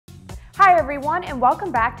Hi everyone, and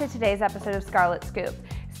welcome back to today's episode of Scarlet Scoop.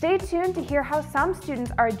 Stay tuned to hear how some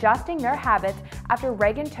students are adjusting their habits after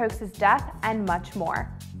Reagan Tokes' death and much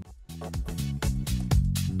more.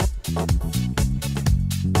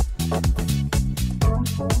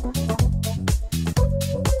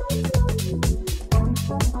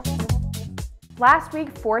 Last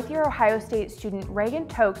week, fourth-year Ohio State student Reagan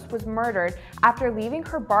Tokes was murdered after leaving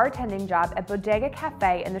her bartending job at Bodega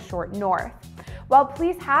Cafe in the Short North. While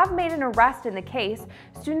police have made an arrest in the case,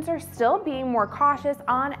 students are still being more cautious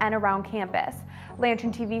on and around campus.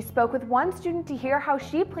 Lantern TV spoke with one student to hear how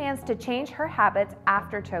she plans to change her habits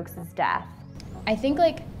after Tokes' death. I think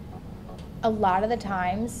a lot of the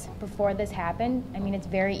times before this happened, it's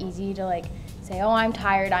very easy to say, oh, I'm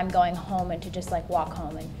tired, I'm going home, and to just walk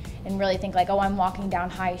home and really think oh, I'm walking down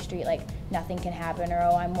High Street, nothing can happen, or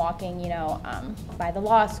oh, I'm walking, by the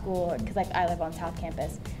law school, because I live on South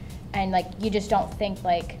Campus. And you just don't think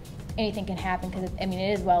anything can happen because it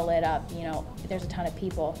is well lit up, there's a ton of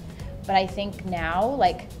people. But I think now,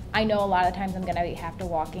 I know a lot of times I'm gonna have to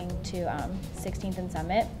walking to 16th and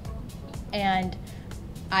Summit, and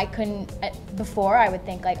I couldn't, before I would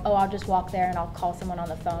think oh, I'll just walk there and I'll call someone on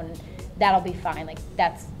the phone and that'll be fine,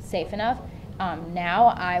 that's safe enough.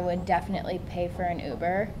 Now I would definitely pay for an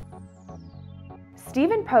Uber.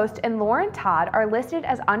 Stephen Post and Lauren Todd are listed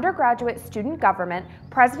as undergraduate student government,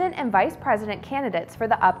 president and vice president candidates for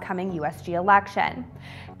the upcoming USG election.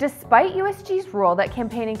 Despite USG's rule that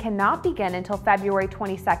campaigning cannot begin until February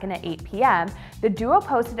 22nd at 8 p.m., the duo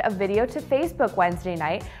posted a video to Facebook Wednesday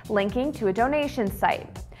night linking to a donation site.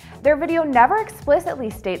 Their video never explicitly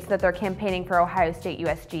states that they're campaigning for Ohio State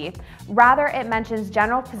USG. Rather, it mentions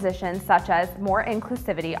general positions such as more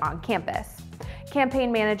inclusivity on campus.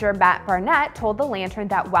 Campaign manager Matt Barnett told The Lantern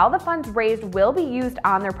that while the funds raised will be used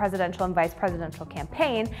on their presidential and vice presidential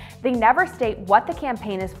campaign, they never state what the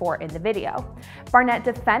campaign is for in the video. Barnett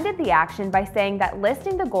defended the action by saying that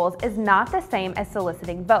listing the goals is not the same as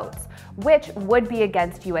soliciting votes, which would be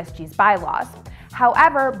against USG's bylaws.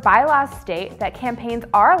 However, bylaws state that campaigns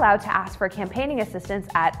are allowed to ask for campaigning assistance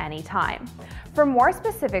at any time. For more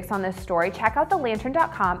specifics on this story, check out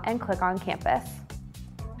thelantern.com and click on campus.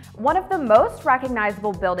 One of the most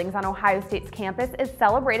recognizable buildings on Ohio State's campus is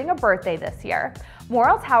celebrating a birthday this year.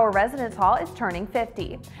 Morrill Tower Residence Hall is turning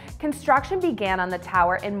 50. Construction began on the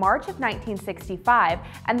tower in March of 1965,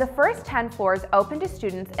 and the first 10 floors opened to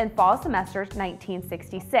students in fall semesters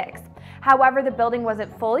 1966. However, the building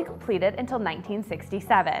wasn't fully completed until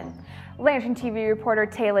 1967. Lantern TV reporter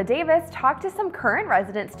Taylor Davis talked to some current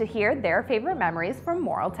residents to hear their favorite memories from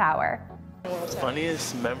Morrill Tower.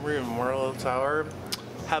 Funniest memory of Morrill Tower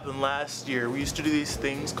happened last year. We used to do these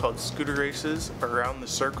things called scooter races around the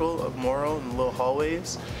circle of Morrill in the little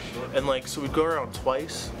hallways, and so we'd go around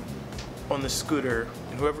twice on the scooter,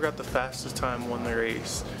 and whoever got the fastest time won the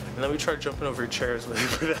race. And then we tried jumping over chairs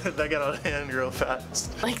with it, that got out of hand real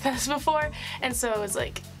fast. Like this before, and so it was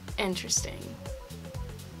interesting.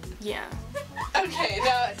 Yeah. Okay,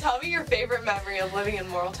 now tell me your favorite memory of living in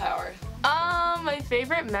Morrill Tower. My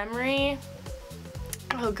favorite memory,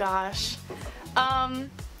 oh gosh.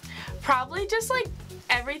 Probably just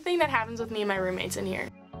everything that happens with me and my roommates in here.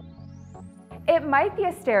 It might be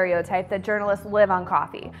a stereotype that journalists live on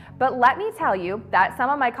coffee, but let me tell you that some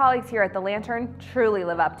of my colleagues here at The Lantern truly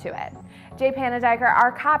live up to it. Jay Panadiker,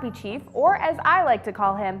 our copy chief, or as I like to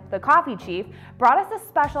call him, the coffee chief, brought us a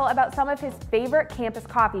special about some of his favorite campus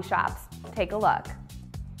coffee shops. Take a look.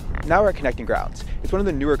 Now we're at Connecting Grounds. It's one of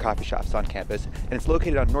the newer coffee shops on campus, and it's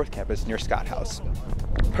located on North Campus near Scott House.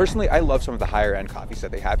 Personally, I love some of the higher end coffees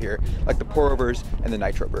that they have here, like the pour-overs and the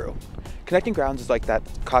Nitro Brew. Connecting Grounds is like that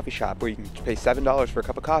coffee shop where you can pay $7 for a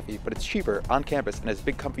cup of coffee, but it's cheaper on campus and has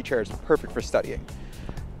big comfy chairs perfect for studying.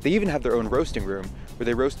 They even have their own roasting room where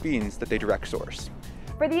they roast beans that they direct source.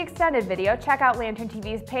 For the extended video, check out Lantern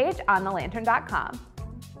TV's page on thelantern.com.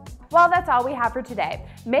 Well, that's all we have for today.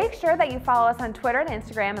 Make sure that you follow us on Twitter and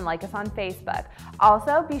Instagram and like us on Facebook.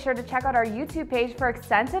 Also, be sure to check out our YouTube page for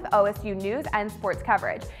extensive OSU news and sports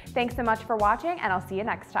coverage. Thanks so much for watching, and I'll see you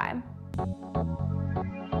next time.